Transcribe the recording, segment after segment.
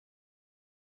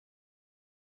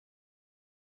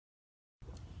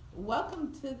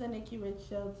Welcome to the Nikki Rich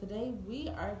Show. Today we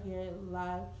are here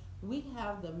live. We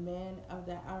have the man of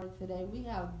the hour today. We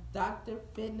have Dr.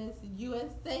 Fitness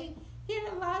USA here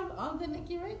live on the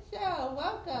Nikki Rich Show.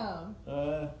 Welcome.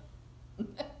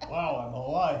 Wow, I'm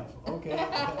alive. Okay.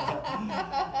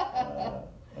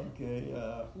 Okay.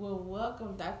 Well,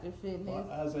 welcome, Dr. Fitness.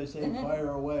 As I say,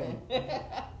 fire away.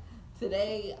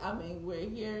 Today, we're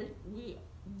here. We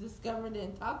discovered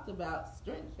and talked about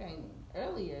strength training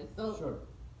earlier. So Sure.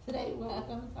 today, what we're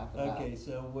going to talk about. Okay,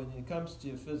 so when it comes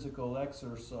to physical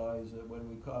exercise, when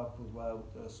we talk about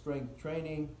strength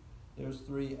training, there's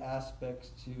three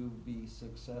aspects to be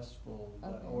successful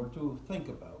or to think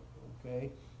about,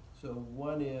 okay? So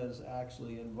one is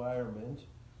actually environment,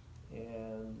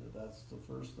 and that's the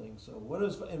first thing. So what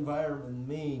does environment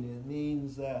mean? It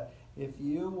means that if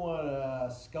you want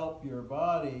to sculpt your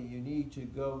body, you need to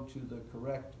go to the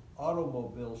correct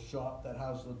automobile shop that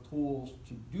has the tools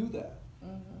to do that.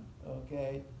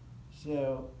 Okay,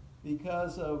 so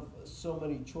because of so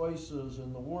many choices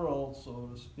in the world, so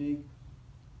to speak,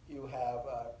 you have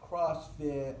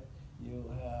CrossFit,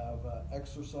 you have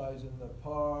exercise in the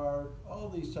park, all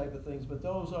these type of things, but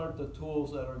those aren't the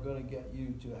tools that are going to get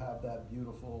you to have that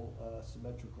beautiful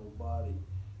symmetrical body.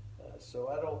 So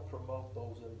I don't promote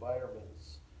those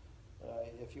environments.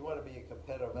 If you want to be a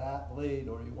competitive athlete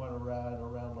or you want to run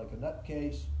around like a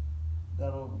nutcase,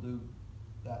 that'll do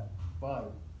that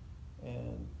fine,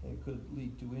 and it could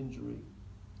lead to injury.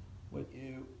 What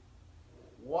you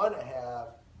want to have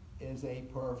is a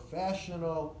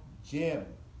professional gym.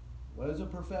 What does a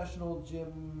professional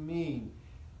gym mean?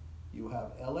 You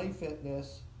have LA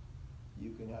Fitness,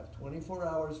 you can have 24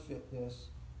 Hours Fitness,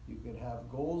 you can have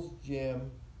Gold's Gym.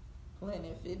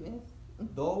 Planet Fitness.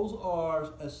 Those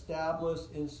are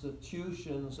established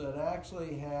institutions that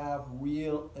actually have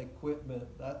real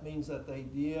equipment. That means that they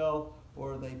deal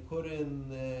or they put in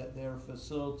their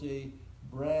facility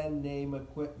brand name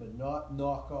equipment, not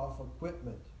knockoff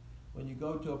equipment. When you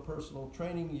go to a personal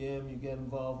training gym, you get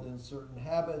involved in certain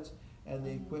habits, and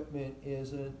the equipment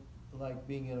isn't like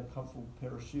being in a comfortable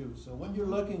pair of shoes. So what you're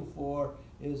looking for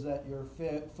is that your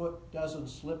foot doesn't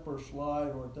slip or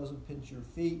slide, or it doesn't pinch your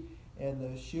feet, and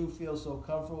the shoe feels so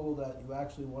comfortable that you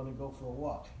actually want to go for a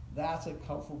walk. That's a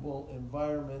comfortable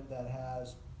environment that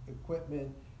has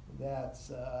equipment that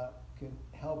can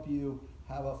help you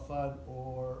have a fun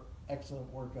or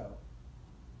excellent workout.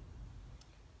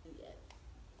 Yes.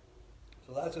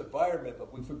 So that's environment,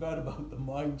 but we forgot about the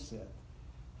mindset.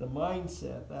 The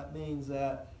mindset, that means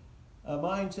that a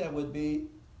mindset would be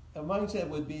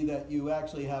that you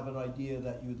actually have an idea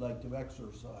that you'd like to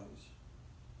exercise,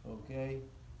 okay?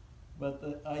 But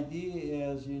the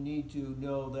idea is you need to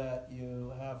know that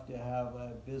you have to have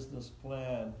a business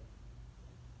plan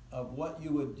of what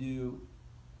you would do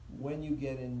when you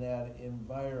get in that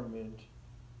environment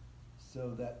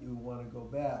so that you want to go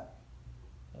back.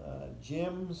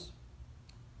 Gyms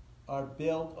are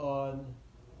built on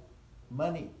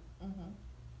money.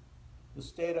 The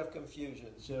state of confusion.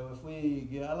 So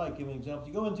if I like giving examples.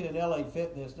 You go into an LA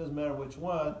Fitness, doesn't matter which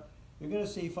one, you're going to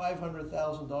see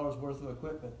 $500,000 worth of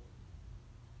equipment.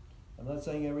 I'm not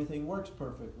saying everything works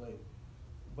perfectly,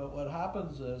 but what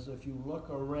happens is if you look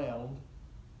around,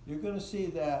 you're going to see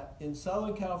that in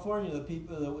Southern California, the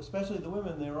people, especially the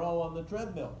women, they're all on the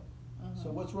treadmill. So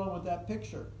what's wrong with that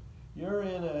picture? You're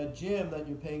in a gym that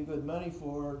you're paying good money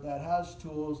for that has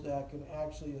tools that can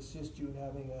actually assist you in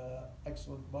having an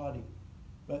excellent body.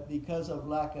 But because of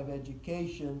lack of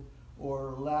education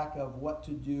or lack of what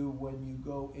to do when you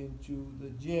go into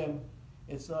the gym,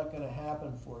 it's not going to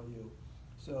happen for you.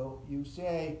 So you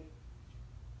say,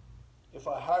 if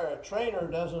I hire a trainer,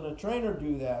 doesn't a trainer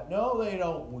do that? No, they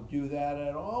don't do that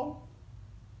at all.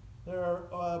 They're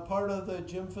part of the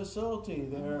gym facility.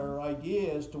 Their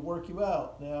idea is to work you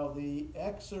out. Now,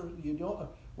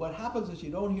 what happens is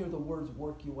you don't hear the words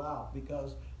work you out,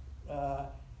 because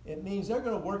it means they're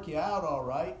going to work you out all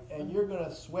right, and you're going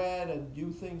to sweat and do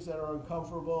things that are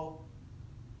uncomfortable.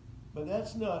 But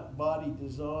that's not body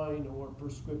design or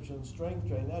prescription strength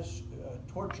training. That's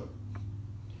torture.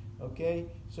 Okay?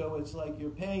 So it's like you're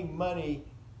paying money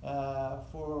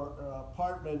for an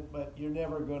apartment, but you're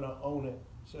never going to own it.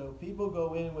 So people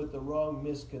go in with the wrong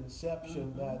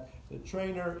misconception that the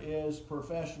trainer is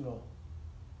professional.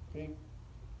 Okay?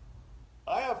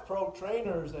 I have pro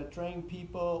trainers that train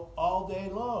people all day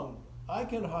long. I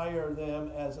can hire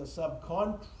them as a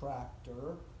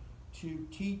subcontractor to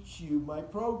teach you my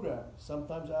program.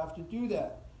 Sometimes I have to do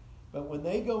that. But when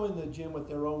they go in the gym with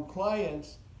their own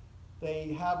clients,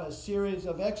 they have a series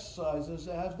of exercises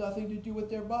that have nothing to do with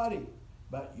their body,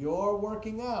 but you're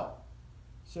working out.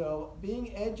 So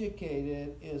being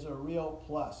educated is a real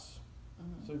plus.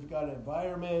 So you've got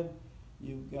environment,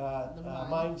 you've got The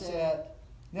mindset.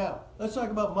 Now, let's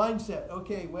talk about mindset.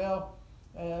 Okay, well,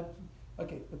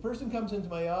 the person comes into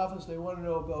my office, they want to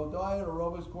know about diet,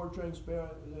 aerobics, core training,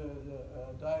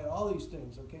 diet, all these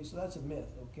things, okay? So that's a myth,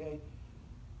 okay?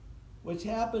 What's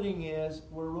happening is,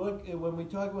 when we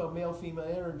talk about male-female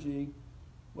energy,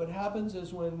 what happens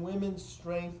is when women's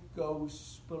strength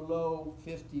goes below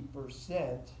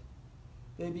 50%,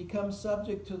 they become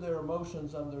subject to their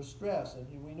emotions under stress.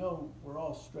 And we know we're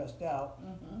all stressed out.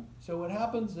 So what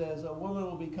happens is a woman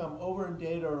will become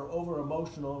over-indata or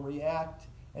over-emotional and react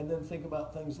and then think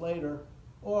about things later.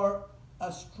 Or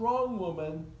a strong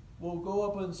woman will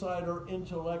go up inside her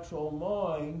intellectual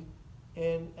mind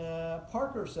and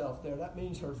park herself there. That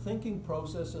means her thinking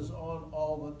process is on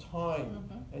all the time.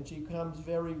 And she becomes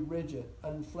very rigid,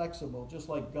 inflexible, just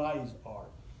like guys are.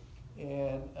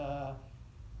 And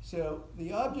so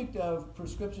the object of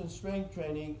prescription strength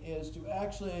training is to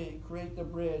actually create the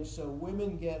bridge so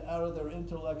women get out of their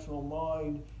intellectual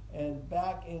mind and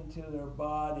back into their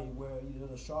body, where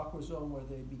the chakra zone, where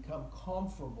they become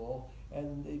comfortable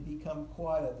and they become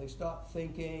quiet. They stop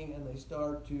thinking and they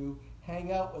start to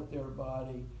hang out with their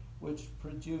body, which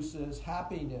produces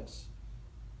happiness.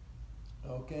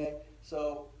 Okay,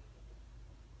 so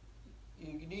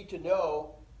you need to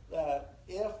know that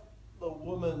if the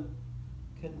woman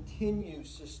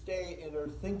continues to stay in her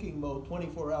thinking mode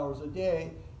 24 hours a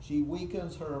day, she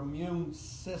weakens her immune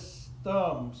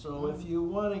system. So if you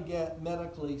want to get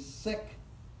medically sick,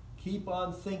 keep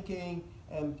on thinking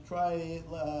and try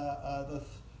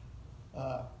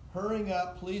hurrying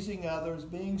up, pleasing others,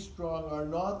 being strong are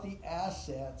not the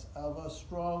assets of a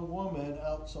strong woman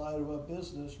outside of a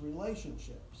business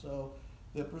relationship. So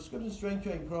the prescription strength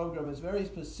training program is very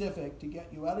specific to get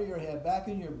you out of your head, back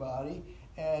in your body,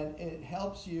 and it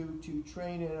helps you to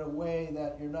train in a way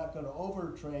that you're not going to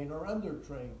overtrain or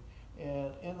undertrain.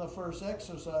 And in the first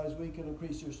exercise, we can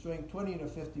increase your strength 20 to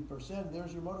 50%.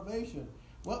 There's your motivation.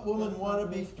 What woman want to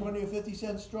be 20 or 50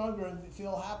 cents stronger and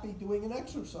feel happy doing an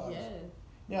exercise? Yes.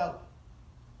 Now,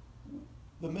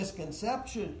 the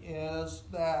misconception is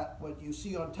that what you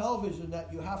see on television,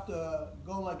 that you have to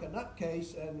go like a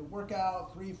nutcase and work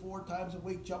out 3-4 times a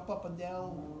week, jump up and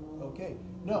down. Okay,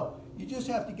 no, you just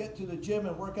have to get to the gym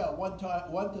and work out 1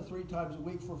 to 3 times a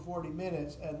week for 40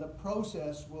 minutes, and the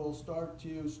process will start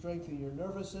to strengthen your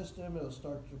nervous system. It'll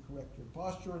start to correct your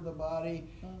posture in the body,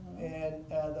 and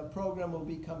the program will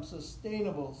become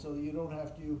sustainable, so you don't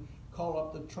have to call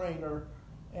up the trainer.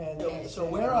 And so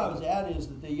where I was at is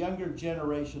that the younger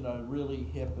generation are really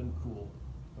hip and cool,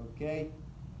 okay?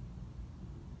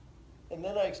 And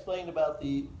then I explained about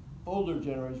the older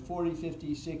generation, 40,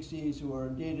 50, 60s, who are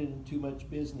indebted in too much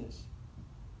business.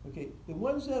 Okay, the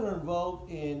ones that are involved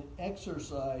in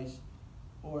exercise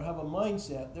or have a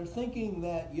mindset, they're thinking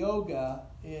that yoga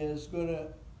is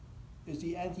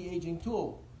the anti-aging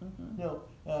tool. No,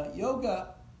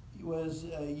 yoga was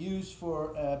used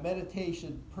for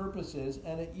meditation purposes,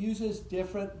 and it uses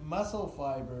different muscle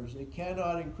fibers. It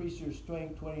cannot increase your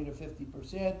strength 20 to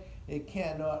 50%. It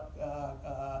cannot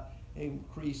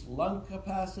increase lung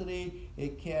capacity.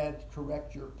 It can't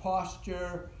correct your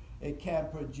posture. It can't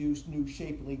produce new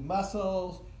shapely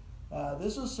muscles.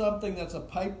 This is something that's a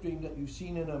pipe dream that you've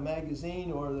seen in a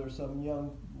magazine, or there's some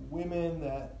young women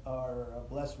that are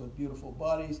blessed with beautiful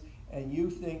bodies, and you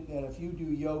think that if you do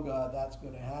yoga, that's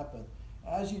going to happen.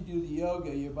 As you do the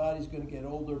yoga, your body's going to get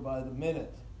older by the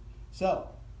minute. So,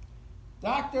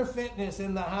 Dr. Fitness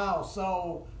in the house.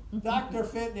 So, Dr.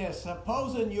 Fitness,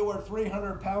 supposing you were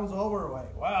 300 pounds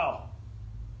overweight. Wow.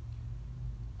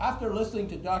 After listening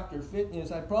to Dr.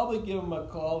 Fitness, I'd probably give him a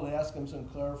call and ask him some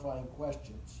clarifying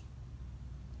questions.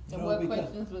 And what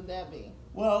questions would that be?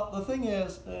 Well, the thing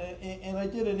is, and I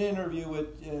did an interview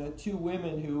with 2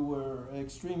 women who were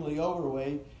extremely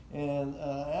overweight, and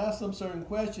asked them certain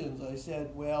questions. I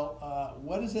said, well,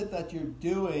 what is it that you're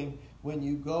doing when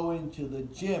you go into the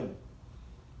gym?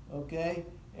 Okay?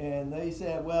 And they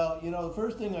said, well, the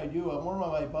first thing I do, I warm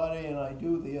up my body and I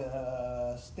do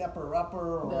the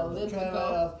stepper-upper or the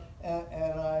treadmill.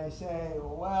 And I say,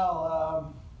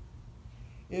 well,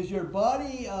 is your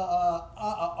body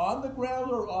on the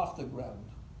ground or off the ground?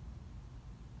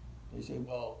 They say,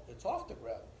 well, it's off the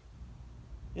ground.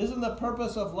 Isn't the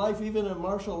purpose of life, even in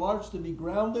martial arts, to be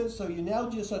grounded? So you now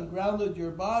just ungrounded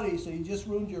your body, so you just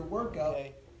ruined your workout.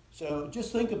 Okay. So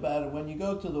just think about it. When you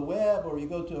go to the web or you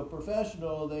go to a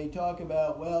professional, they talk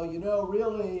about, well,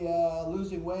 really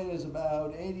losing weight is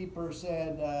about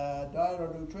 80% diet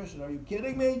or nutrition. Are you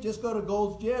kidding me? Just go to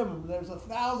Gold's Gym. There's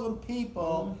 1,000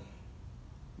 people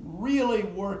really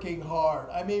working hard.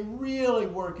 I mean, really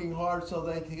working hard so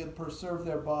they can preserve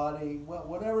their body, well,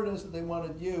 whatever it is that they want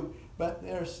to do. But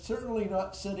they're certainly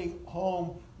not sitting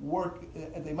home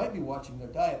they might be watching their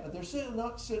diet, but they're sitting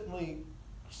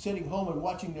home and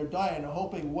watching their diet and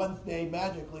hoping one day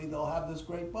magically they'll have this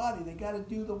great body. They got to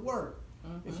do the work.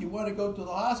 Mm-hmm. If you want to go to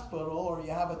the hospital or you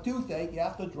have a toothache, you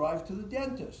have to drive to the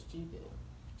dentist. You do.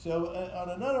 So on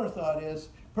another thought is,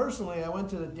 personally, I went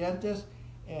to the dentist,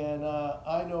 and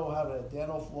I know how to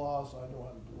dental floss, I know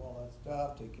how to do all that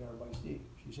stuff, take care of my teeth.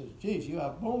 She says, geez, you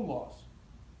have bone loss.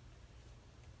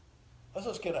 I was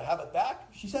just going to have it back.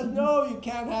 She said, no, you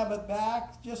can't have it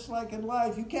back. Just like in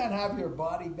life, you can't have your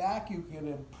body back. You can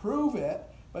improve it,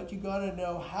 but you got to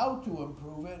know how to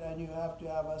improve it, and you have to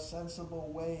have a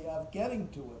sensible way of getting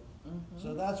to it. Mm-hmm.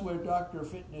 So that's where Dr.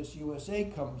 Fitness USA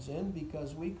comes in,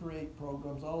 because we create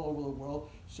programs all over the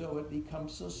world so it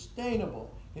becomes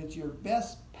sustainable. It's your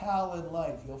best pal in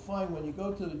life. You'll find when you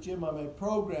go to the gym on my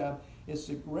program, it's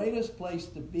the greatest place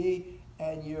to be,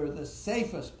 and you're the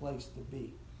safest place to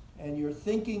be. And your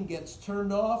thinking gets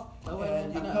turned off,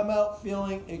 and you come out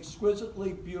feeling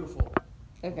exquisitely beautiful.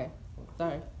 Okay,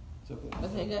 sorry. It's okay.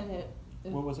 Okay, go ahead.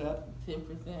 What was that?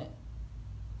 10%.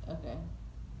 Okay.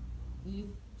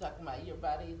 You talking about your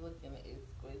body looking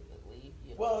exquisitely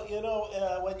beautiful. Well, you know,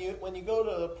 when you go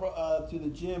to the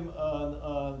gym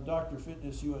on Dr.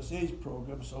 Fitness USA's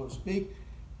program, so to speak,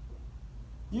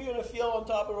 you're going to feel on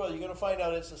top of the world. You're going to find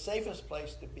out it's the safest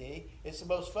place to be, it's the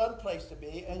most fun place to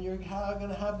be, and you're going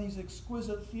to have these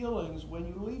exquisite feelings when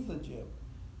you leave the gym.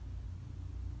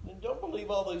 And don't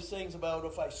believe all these things about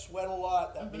if I sweat a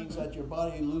lot, that means that your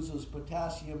body loses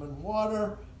potassium and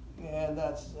water, and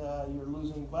that's you're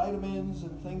losing vitamins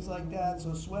and things like that.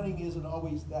 So sweating isn't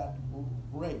always that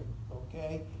great,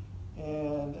 okay?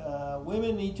 And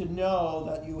women need to know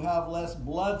that you have less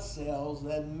blood cells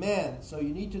than men. So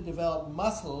you need to develop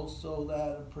muscles so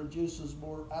that it produces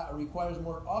more, requires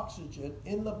more oxygen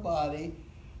in the body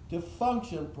to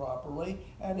function properly.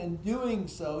 And in doing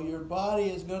so, your body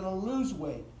is going to lose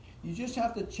weight. You just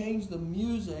have to change the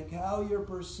music, how you're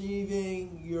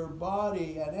perceiving your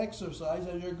body and exercise,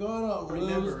 and you're going to lose the weight.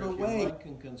 Remember, if your mind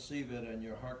can conceive it and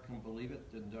your heart can believe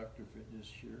it, then Dr.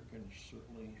 Fitness here can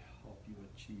certainly help you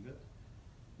achieve it.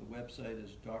 The website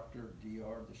is Dr.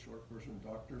 Dr, the short version,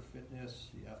 Dr.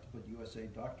 Fitness. You have to put USA,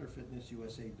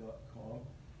 drfitnessusa.com.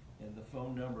 And the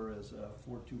phone number is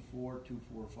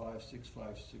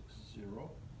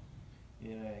 424-245-6560.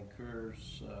 And I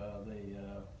encourage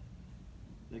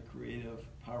the creative,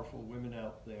 powerful women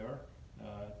out there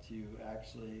to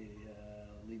actually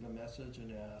leave a message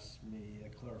and ask me a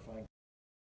clarifying